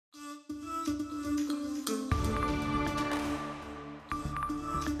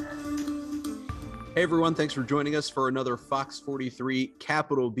Hey everyone, thanks for joining us for another Fox 43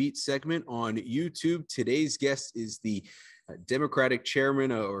 Capitol Beat segment on YouTube. Today's guest is the Democratic chairman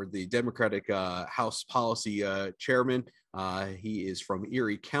or the Democratic House Policy chairman. He is from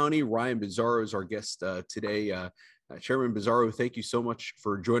Erie County. Ryan Bizzarro is our guest today. Chairman Bizzarro, thank you so much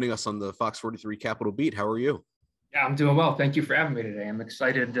for joining us on the Fox 43 Capitol Beat. How are you? Yeah, I'm doing well. Thank you for having me today. I'm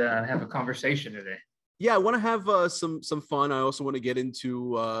excited to have a conversation today. Yeah, I want to have some fun. I also want to get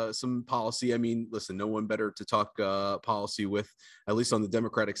into some policy. I mean, listen, no one better to talk policy with, at least on the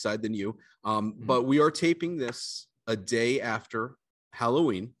Democratic side, than you. But we are taping this a day after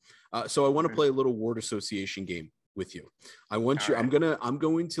Halloween, so I want to play a little word association game with you. I want you. Right. I'm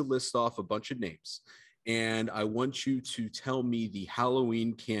going to list off a bunch of names, and I want you to tell me the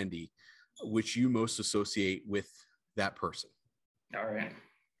Halloween candy which you most associate with that person. All right.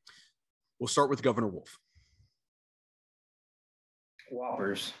 We'll start with Governor Wolf.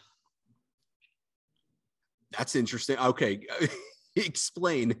 Whoppers. That's interesting. Okay.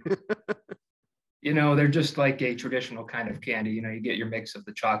 Explain. They're just like a traditional kind of candy. You get your mix of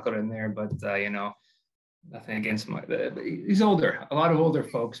the chocolate in there, but, nothing against he's older. A lot of older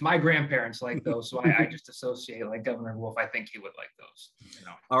folks. My grandparents like those, so I just associate like Governor Wolf. I think he would like those.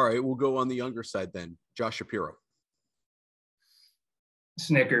 All right. We'll go on the younger side then. Josh Shapiro.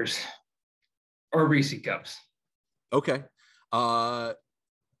 Snickers. Or Reese Cups. Okay.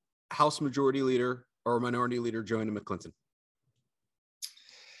 House Majority Leader or Minority Leader Joanna McClinton.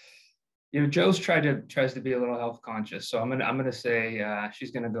 Joe's tries to be a little health conscious, so I'm gonna say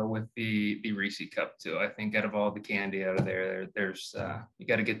she's gonna go with the Reese Cup too. I think out of all the candy out of there's you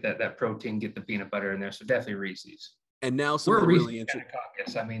got to get that protein, get the peanut butter in there. So definitely Reese's. And now something really interesting.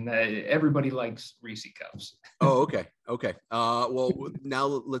 I mean, everybody likes Reese Cups. Oh, okay. Okay. Well, now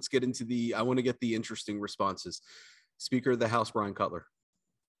let's get into I want to get the interesting responses. Speaker of the House, Brian Cutler.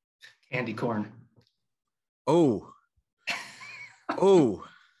 Candy corn. Oh,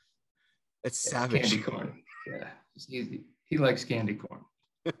 that's savage. Candy corn. Yeah, he likes candy corn.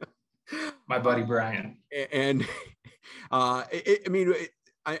 My buddy Brian. And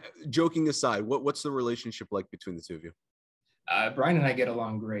joking aside, what's the relationship like between the two of you? Brian and I get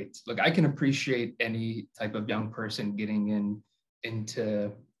along great. Look, I can appreciate any type of young person getting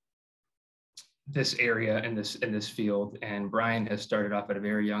into this area in this field. And Brian has started off at a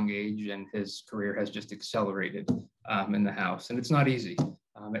very young age, and his career has just accelerated in the House. And it's not easy.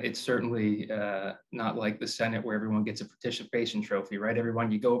 It's certainly not like the Senate where everyone gets a participation trophy, right?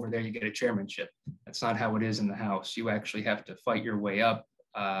 Everyone, you go over there, you get a chairmanship. That's not how it is in the House. You actually have to fight your way up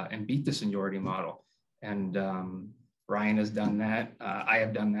and beat the seniority model. And Ryan has done that. I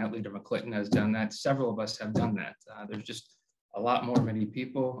have done that. Leader McClinton has done that. Several of us have done that. There's just a lot more many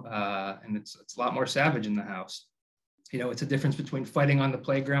people, and it's a lot more savage in the House. It's a difference between fighting on the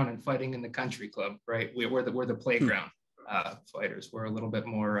playground and fighting in the country club, right? We're the playground fighters. We're a little bit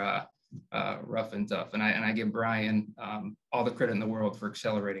more rough and tough. And I give Brian all the credit in the world for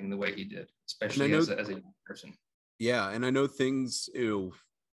accelerating the way he did, especially as a young person. Yeah, and I know things.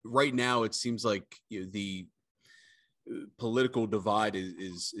 Right now, it seems like the political divide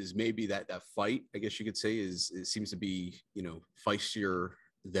is maybe that fight, I guess you could say, it seems to be feistier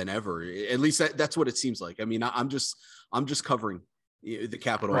than ever. At least that's what it seems like. I mean, I'm just covering the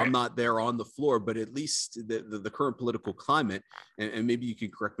Capitol. Right. I'm not there on the floor, but at least the current political climate, and maybe you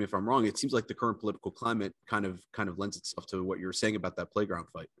can correct me if I'm wrong, it seems like the current political climate kind of lends itself to what you're saying about that playground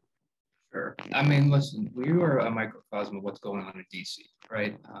fight. Sure. I mean, listen, we are a microcosm of what's going on in DC,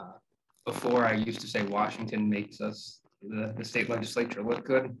 right? Before, I used to say Washington makes us, the state legislature, look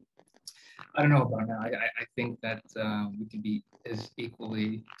good. I don't know about now. I think that we can be as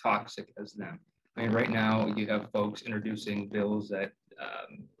equally toxic as them. I mean, right now you have folks introducing bills that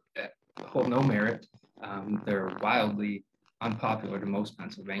hold no merit. They're wildly unpopular to most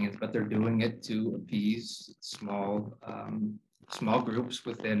Pennsylvanians, but they're doing it to appease small groups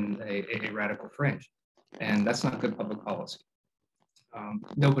within a radical fringe. And that's not good public policy.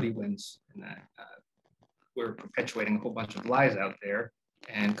 Nobody wins in that. We're perpetuating a whole bunch of lies out there,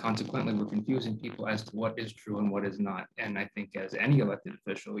 and consequently, we're confusing people as to what is true and what is not. And I think as any elected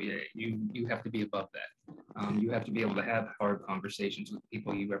official, you have to be above that. You have to be able to have hard conversations with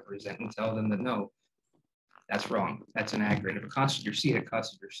people you represent and tell them that, no, that's wrong. That's inaccurate. If it costed your seat, it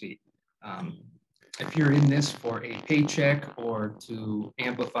costed your seat. If you're in this for a paycheck or to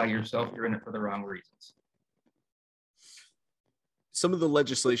amplify yourself, you're in it for the wrong reasons. Some of the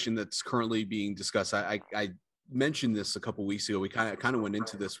legislation that's currently being discussed, I mentioned this a couple of weeks ago. We kind of went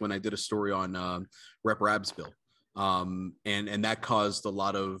into this when I did a story on Rep. Rabb's bill, and that caused a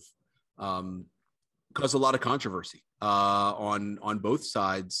lot of controversy on both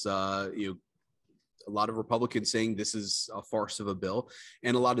sides. a lot of Republicans saying this is a farce of a bill,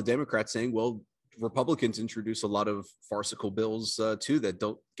 and a lot of Democrats saying, well, Republicans introduce a lot of farcical bills too that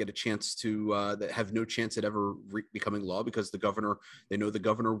don't get a chance to that have no chance at ever becoming law because they know the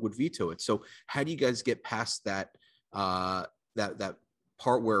governor would veto it. So how do you guys get past that that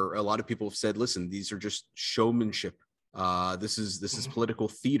part where a lot of people have said, listen, these are just showmanship. This is political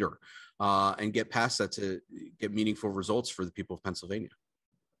theater, and get past that to get meaningful results for the people of Pennsylvania.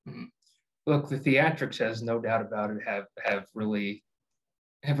 Look, the theatrics, has no doubt about it, have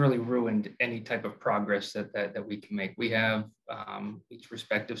really ruined any type of progress that we can make. We have each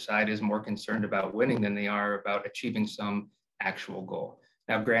respective side is more concerned about winning than they are about achieving some actual goal.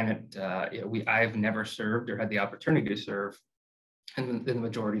 Now, granted, I've never served or had the opportunity to serve in the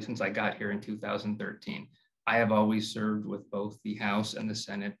majority since I got here in 2013. I have always served with both the House and the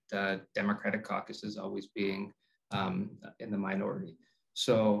Senate, Democratic caucuses always being in the minority.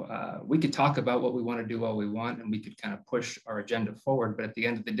 So we could talk about what we want to do all we want, and we could kind of push our agenda forward. But at the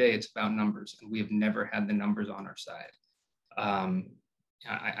end of the day, it's about numbers, and we have never had the numbers on our side.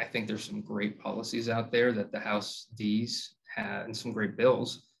 I think there's some great policies out there that the House Ds have, and some great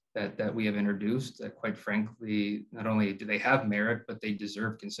bills that we have introduced that, quite frankly, not only do they have merit, but they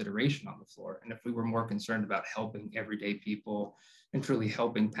deserve consideration on the floor. And if we were more concerned about helping everyday people and truly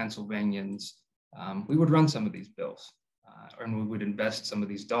helping Pennsylvanians, we would run some of these bills. And we would invest some of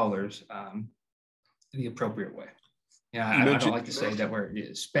these dollars the appropriate way. I don't like to say that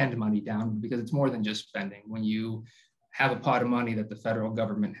we're spend money down, because it's more than just spending. When you have a pot of money that the federal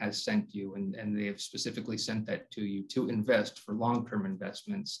government has sent you, and they have specifically sent that to you to invest for long-term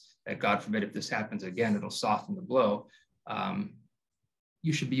investments, that God forbid, if this happens again, it'll soften the blow.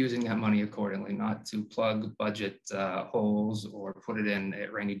 You should be using that money accordingly, not to plug budget holes or put it in a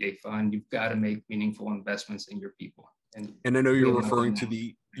rainy day fund. You've got to make meaningful investments in your people. And I know you're referring to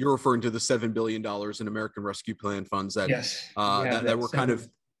the $7 billion in American Rescue Plan funds that that were kind of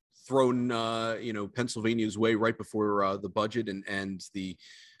thrown Pennsylvania's way right before the budget, and the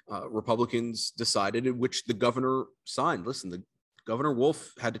Republicans decided, in which the governor signed. Listen, the Governor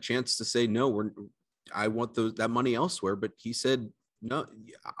Wolf had a chance to say no, I want that money elsewhere, but he said no,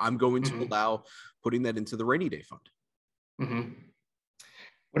 I'm going to allow putting that into the rainy day fund.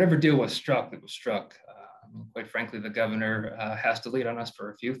 Whatever deal was struck, it was struck. Quite frankly, the governor has to lead on us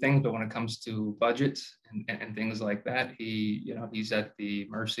for a few things, but when it comes to budgets and things like that, he's at the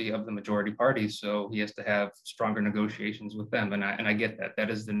mercy of the majority party, so he has to have stronger negotiations with them, and I get that. That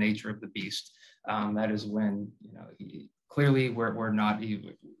is the nature of the beast. That is when clearly we're not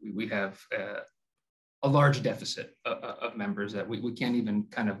even. We have a large deficit of members that we can't even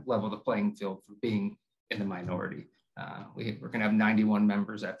kind of level the playing field for being in the minority. We're going to have 91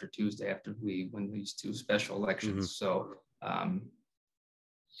 members after Tuesday, after we win these two special elections. So,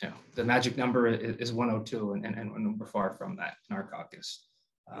 the magic number is 102, and we're far from that in our caucus.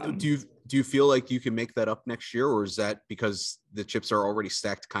 Do you feel like you can make that up next year, or is that because the chips are already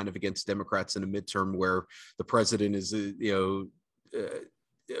stacked kind of against Democrats in a midterm where the president is a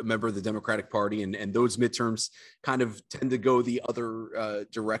member of the Democratic Party, and those midterms kind of tend to go the other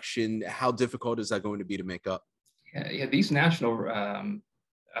direction? How difficult is that going to be to make up? Yeah, these national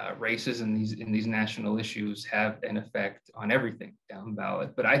races and these national issues have an effect on everything down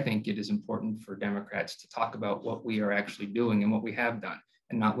ballot. But I think it is important for Democrats to talk about what we are actually doing and what we have done,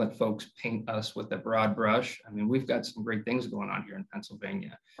 and not let folks paint us with a broad brush. I mean, we've got some great things going on here in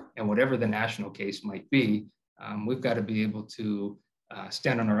Pennsylvania, and whatever the national case might be, we've got to be able to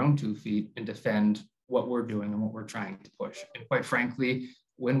stand on our own 2 feet and defend what we're doing and what we're trying to push. And quite frankly,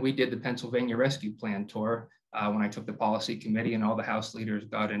 when we did the Pennsylvania Rescue Plan tour, when I took the policy committee and all the House leaders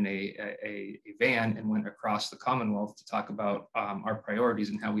got in a van and went across the Commonwealth to talk about our priorities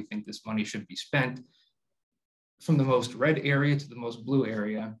and how we think this money should be spent, from the most red area to the most blue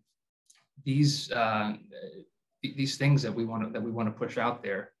area, these things that we want to push out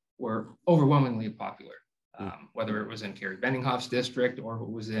there were overwhelmingly popular. Whether it was in Kerry Benninghoff's district, or if it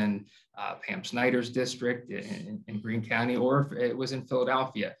was in Pam Snyder's district in Greene County, or if it was in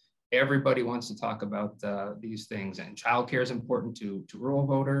Philadelphia. Everybody wants to talk about these things, and childcare is important to rural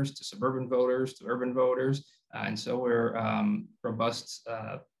voters, to suburban voters, to urban voters, and so we're robust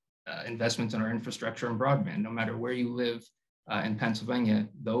investments in our infrastructure and broadband. No matter where you live in Pennsylvania,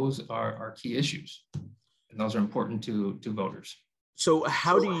 those are key issues, and those are important to voters. So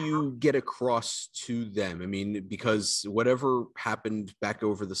how do you get across to them? I mean, because whatever happened back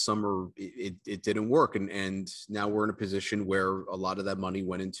over the summer, it didn't work. And now we're in a position where a lot of that money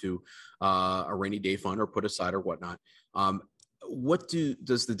went into a rainy day fund or put aside or whatnot. What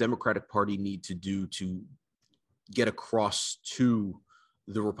does the Democratic Party need to do to get across to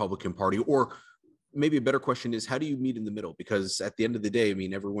the Republican Party? Or maybe a better question is, how do you meet in the middle? Because at the end of the day, I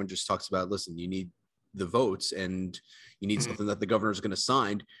mean, everyone just talks about, listen, you need the votes and you need something that the governor is going to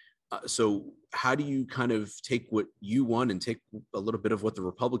sign. So how do you kind of take what you want and take a little bit of what the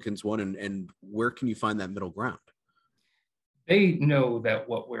Republicans want, and where can you find that middle ground? They know that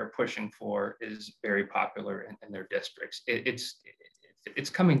what we're pushing for is very popular in their districts. It's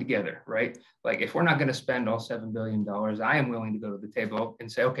coming together, right? Like if we're not going to spend all $7 billion, I am willing to go to the table and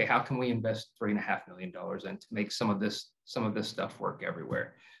say, okay, how can we invest $3.5 million in to make some of this stuff work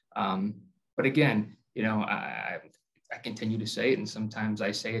everywhere? But again, I continue to say it, and sometimes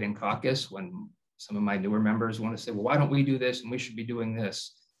I say it in caucus when some of my newer members want to say, well, why don't we do this and we should be doing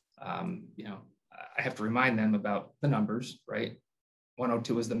this? I have to remind them about the numbers, right?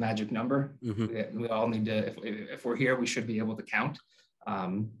 102 is the magic number. We all need to, if we're here, we should be able to count.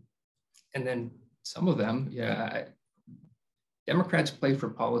 And then some of them, Democrats play for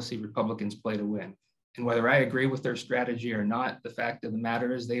policy, Republicans play to win. And whether I agree with their strategy or not, the fact of the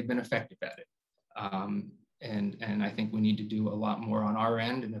matter is they've been effective at it. And I think we need to do a lot more on our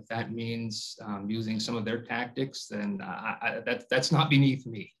end. And if that means using some of their tactics, then that's not beneath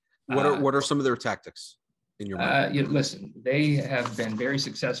me. What are some of their tactics in your mind? Listen, they have been very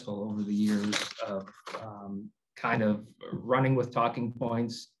successful over the years of kind of running with talking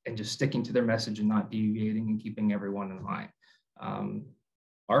points and just sticking to their message and not deviating and keeping everyone in line.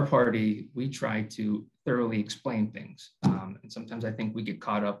 Our party, we try to thoroughly explain things. And sometimes I think we get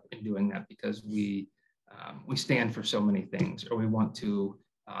caught up in doing that because we stand for so many things, or we want to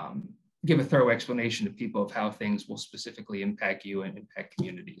give a thorough explanation to people of how things will specifically impact you and impact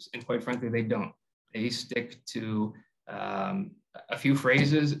communities. And quite frankly, they don't. They stick to a few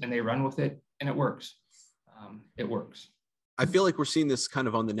phrases and they run with it, and it works. It works. I feel like we're seeing this kind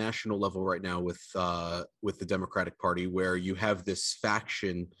of on the national level right now with the Democratic Party, where you have this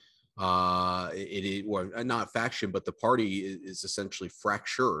faction. Not faction, but the party is essentially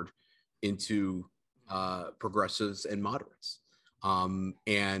fractured into progressives and moderates.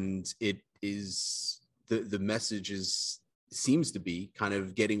 And it is the message seems to be kind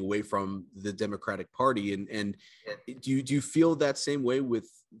of getting away from the Democratic Party. And do you feel that same way with,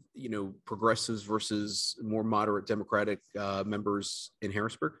 progressives versus more moderate Democratic members in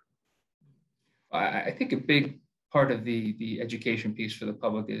Harrisburg? I think a big part of the education piece for the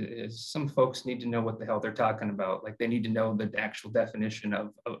public is some folks need to know what the hell they're talking about. Like they need to know the actual definition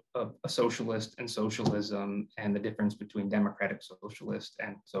of a socialist and socialism, and the difference between democratic socialist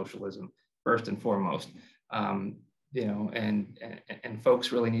and socialism first and foremost. And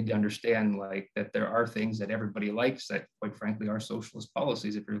folks really need to understand like that there are things that everybody likes that quite frankly are socialist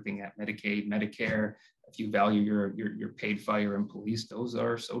policies. If you're looking at Medicaid, Medicare, if you value your paid fire and police, those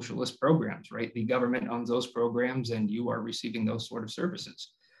are socialist programs, right? The government owns those programs and you are receiving those sort of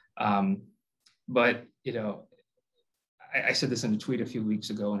services. But I said this in a tweet a few weeks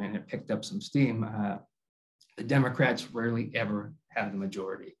ago and it picked up some steam. The Democrats rarely ever have the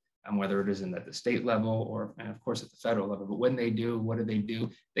majority. Whether it is at the state level and of course at the federal level. But when they do, what do?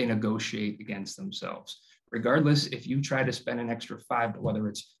 They negotiate against themselves. Regardless, if you try to spend an extra whether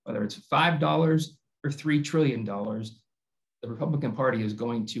it's $5 or $3 trillion, the Republican Party is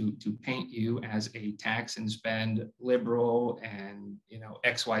going to paint you as a tax and spend liberal and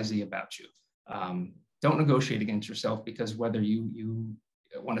XYZ about you. Don't negotiate against yourself, because whether you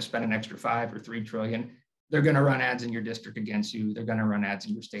want to spend an extra $5 or $3 trillion, they're going to run ads in your district against you. They're going to run ads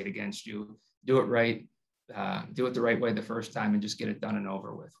in your state against you. Do it right. Do it the right way the first time and just get it done and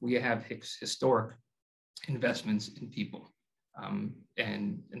over with. We have historic investments in people.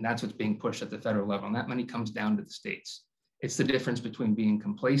 And that's what's being pushed at the federal level. And that money comes down to the states. It's the difference between being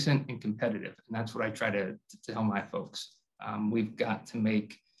complacent and competitive. And that's what I try to tell my folks. We've got to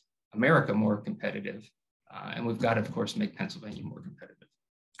make America more competitive. And we've got to, of course, make Pennsylvania more competitive.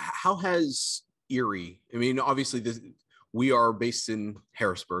 How has Erie, I mean, obviously we are based in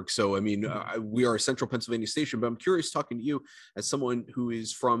Harrisburg, so I mean, we are a central Pennsylvania station, but I'm curious, talking to you as someone who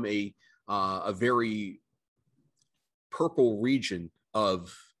is from a very purple region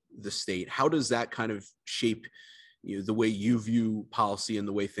of the state, how does that kind of shape the way you view policy and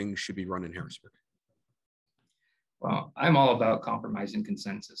the way things should be run in Harrisburg? Well, I'm all about compromising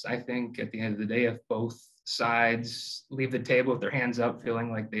consensus. I think at the end of the day, if both sides leave the table with their hands up, feeling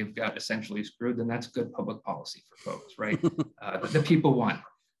like they've got essentially screwed, then that's good public policy for folks, right? The people won.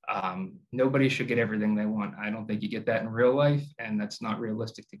 Nobody should get everything they want. I don't think you get that in real life, and that's not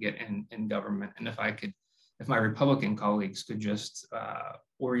realistic to get in government. And if my Republican colleagues could just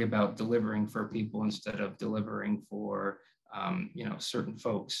worry about delivering for people instead of delivering for certain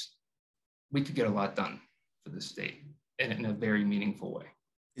folks, we could get a lot done for the state in a very meaningful way.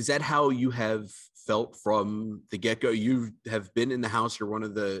 Is that how you have felt from the get-go? You have been in the House. You're one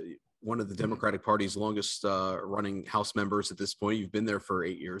of the Democratic Party's longest running House members at this point. You've been there for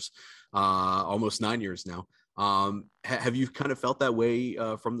 8 years, almost 9 years now. Have you kind of felt that way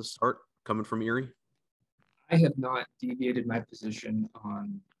from the start, coming from Erie? I have not deviated my position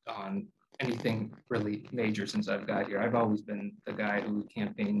on anything really major since I've got here. I've always been the guy who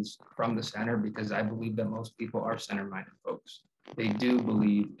campaigns from the center because I believe that most people are center-minded folks. They do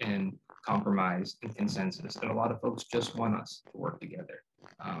believe in compromise and consensus, and a lot of folks just want us to work together.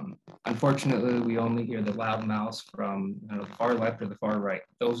 Unfortunately, we only hear the loud mouths from the far left or the far right.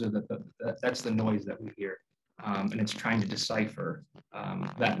 Those are that's the noise that we hear. And it's trying to decipher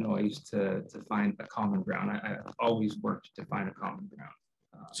that noise to find a common ground. I've always worked to find a common ground.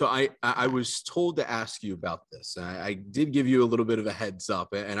 So I was told to ask you about this. I did give you a little bit of a heads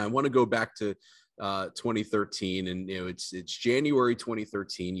up, and I want to go back to 2013, and it's January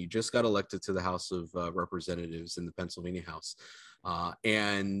 2013. You just got elected to the House of Representatives in the Pennsylvania House,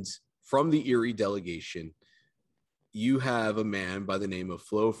 and from the Erie delegation, you have a man by the name of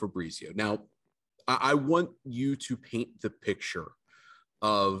Flo Fabrizio. Now, I want you to paint the picture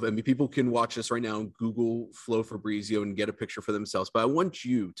of, I mean, people can watch this right now and Google Flo Fabrizio and get a picture for themselves, but I want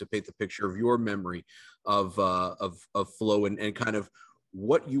you to paint the picture of your memory of Flo and kind of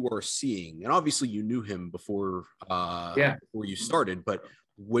what you are seeing. And obviously you knew him before you started, but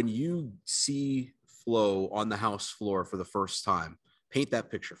when you see Flo on the House floor for the first time, paint that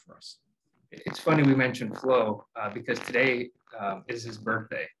picture for us. It's funny we mentioned Flo because today is his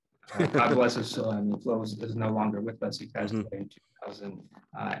birthday. God bless his soul. I mean, Flo is no longer with us. He passed away in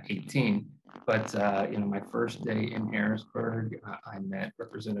 2018. But my first day in Harrisburg, I met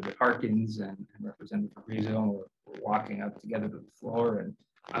Representative Harkins and Representative Fabrizio. We're walking up together to the floor, and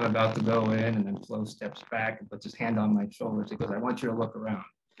I'm about to go in, and then Flo steps back and puts his hand on my shoulders. He goes, "I want you to look around."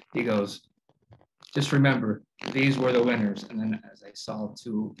 He goes, "Just remember, these were the winners." And then as I saw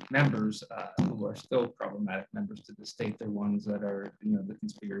two members who are still problematic members to the state, they're ones that are, the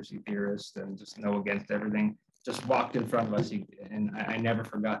conspiracy theorists and just know against everything, just walked in front of us. And I never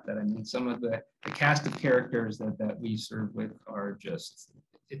forgot that. I mean, some of the cast of characters that we serve with are just,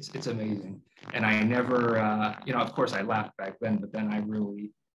 it's amazing. And I never, of course I laughed back then, but then I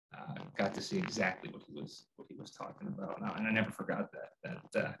really got to see exactly what he was talking about now. And I never forgot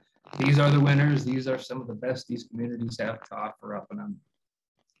that these are the winners. These are some of the best these communities have to offer up. And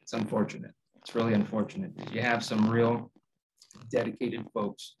it's unfortunate. It's really unfortunate. You have some real dedicated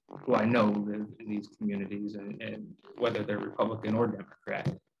folks who I know live in these communities, and whether they're Republican or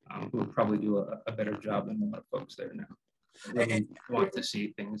Democrat, who would probably do a better job than a lot of folks there now. They want to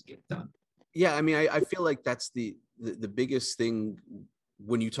see things get done. Yeah, I mean, I feel like that's the biggest thing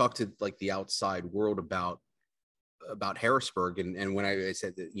when you talk to like the outside world about Harrisburg, and when I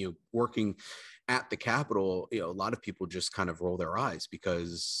said that, working at the Capitol, a lot of people just kind of roll their eyes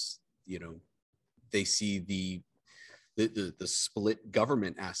because they see the split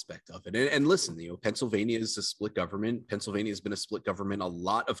government aspect of it. And listen, Pennsylvania is a split government. Pennsylvania has been a split government a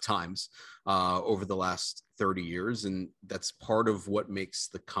lot of times over the last 30 years, and that's part of what makes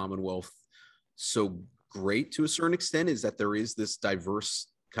the Commonwealth so great to a certain extent, is that there is this diverse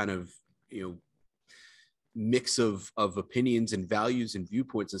kind of mix of opinions and values and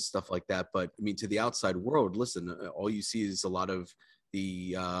viewpoints and stuff like that. But I mean, to the outside world, listen, all you see is a lot of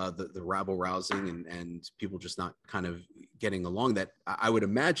the rabble rousing and people just not kind of getting along. That I would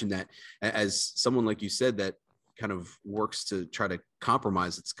imagine that as someone like you said that kind of works to try to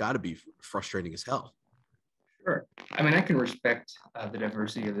compromise, it's got to be frustrating as hell. Sure. I mean, I can respect the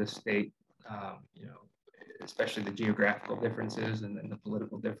diversity of this state, especially the geographical differences and the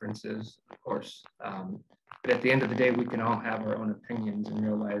political differences, of course. But at the end of the day, we can all have our own opinions and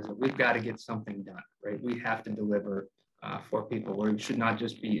realize that we've got to get something done, right? We have to deliver for people, where we should not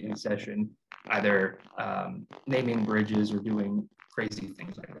just be in session, either naming bridges or doing crazy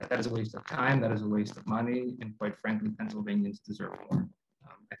things like that. That is a waste of time. That is a waste of money. And quite frankly, Pennsylvanians deserve more.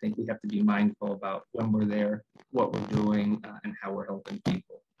 I think we have to be mindful about when we're there, what we're doing, and how we're helping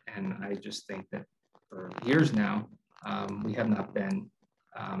people. And I just think that for years now, we have not been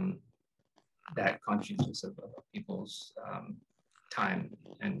that conscientious of people's time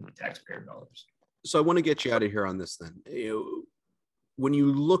and taxpayer dollars. So I want to get you out of here on this then. When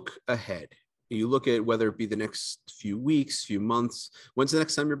you look ahead, you look at whether it be the next few weeks, few months. When's the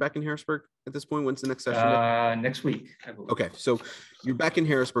next time you're back in Harrisburg at this point? When's the next session? Next week, I believe. Okay, so you're back in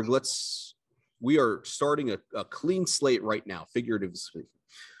Harrisburg. We are starting a clean slate right now, figuratively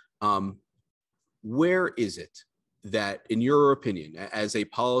speaking. Where is it that, in your opinion, as a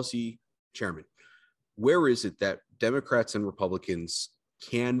policy chairman, where is it that Democrats and Republicans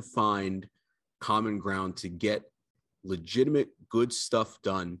can find common ground to get legitimate good stuff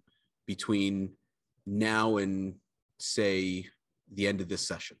done between now and, say, the end of this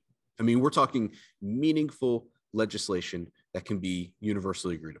session. I mean, we're talking meaningful legislation that can be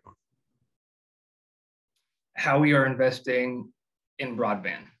universally agreed upon. How we are investing in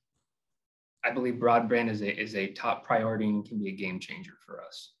broadband. I believe broadband is a top priority and can be a game changer for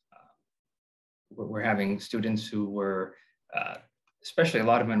us. We're having students who were, especially a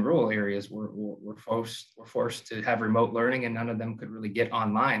lot of them in rural areas, were forced to have remote learning, and none of them could really get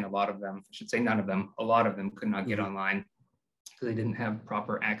online. A lot of them, I should say none of them, a lot of them could not get online because they didn't have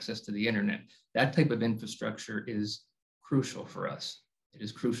proper access to the internet. That type of infrastructure is crucial for us. It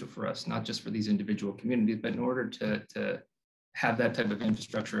is crucial for us, not just for these individual communities, but in order to have that type of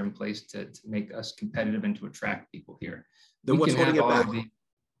infrastructure in place to make us competitive and to attract people here. Then what's holding it back?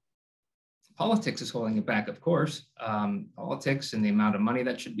 Politics is holding it back, of course. Politics and the amount of money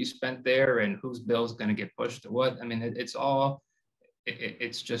that should be spent there and whose bill is going to get pushed to what. I mean, it's a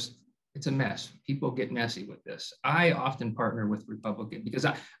mess. People get messy with this. I often partner with Republicans because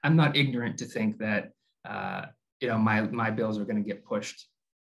I'm not ignorant to think that, my bills are going to get pushed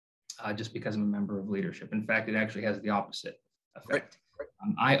just because I'm a member of leadership. In fact, it actually has the opposite effect.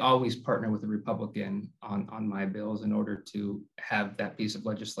 I always partner with a Republican on my bills in order to have that piece of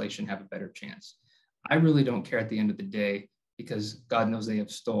legislation have a better chance. I really don't care at the end of the day because God knows they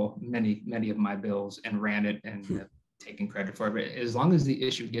have stole many of my bills and ran it and have taken credit for it. But as long as the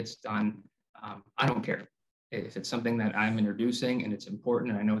issue gets done, I don't care. If it's something that I'm introducing and it's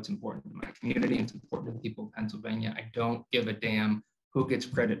important, and I know it's important to my community, and it's important to the people of Pennsylvania, I don't give a damn who gets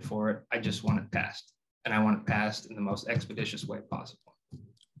credit for it. I just want it passed. And I want it passed in the most expeditious way possible.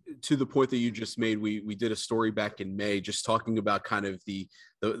 To the point that you just made, we did a story back in May just talking about kind of the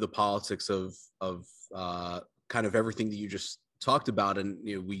politics of kind of everything that you just talked about. And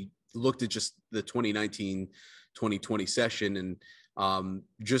we looked at just the 2019-2020 session, and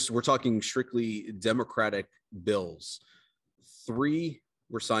we're talking strictly Democratic bills. 3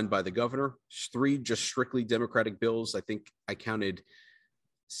 were signed by the governor, 3 just strictly Democratic bills. I think I counted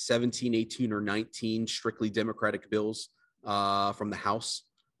 17, 18, or 19 strictly Democratic bills from the House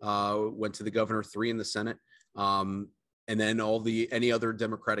went to the governor, 3 in the Senate. And then any other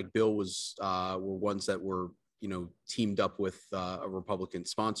Democratic bill were ones that were, teamed up with a Republican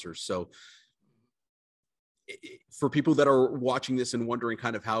sponsor. So for people that are watching this and wondering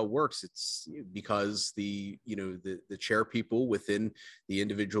kind of how it works, it's because the chair people within the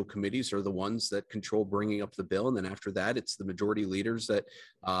individual committees are the ones that control bringing up the bill. And then after that, it's the majority leaders that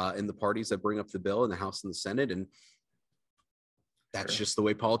in the parties that bring up the bill in the House and the Senate. And that's just the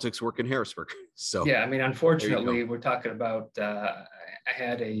way politics work in Harrisburg. So yeah, I mean, unfortunately, we're talking about. I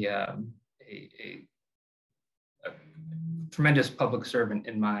had a tremendous public servant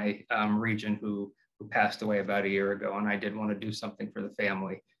in my region who passed away about a year ago, and I did want to do something for the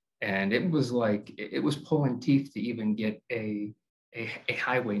family. And it was pulling teeth to even get a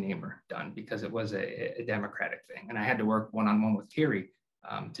highway namer done because it was a Democratic thing, and I had to work one-on-one with D-Erie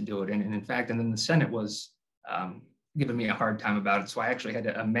to do it. And in fact, and then the Senate was giving me a hard time about it, so I actually had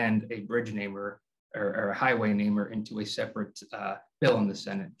to amend a bridge namer or a highway namer into a separate bill in the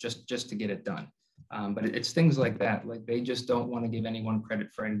Senate just to get it done. But it's things like that. Like, they just don't want to give anyone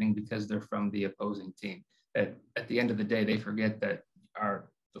credit for anything because they're from the opposing team. At the end of the day, they forget that the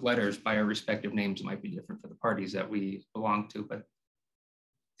letters by our respective names might be different for the parties that we belong to. But at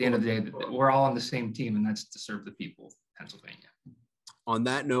the end of the day, we're all on the same team, and that's to serve the people of Pennsylvania. On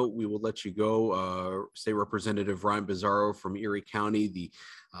that note, we will let you go. State Representative Ryan Bizzarro from Erie County, the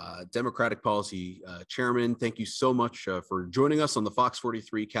Democratic Policy Chairman. Thank you so much for joining us on the Fox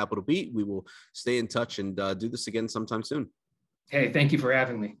 43 Capitol Beat. We will stay in touch and do this again sometime soon. Hey, thank you for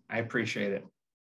having me. I appreciate it.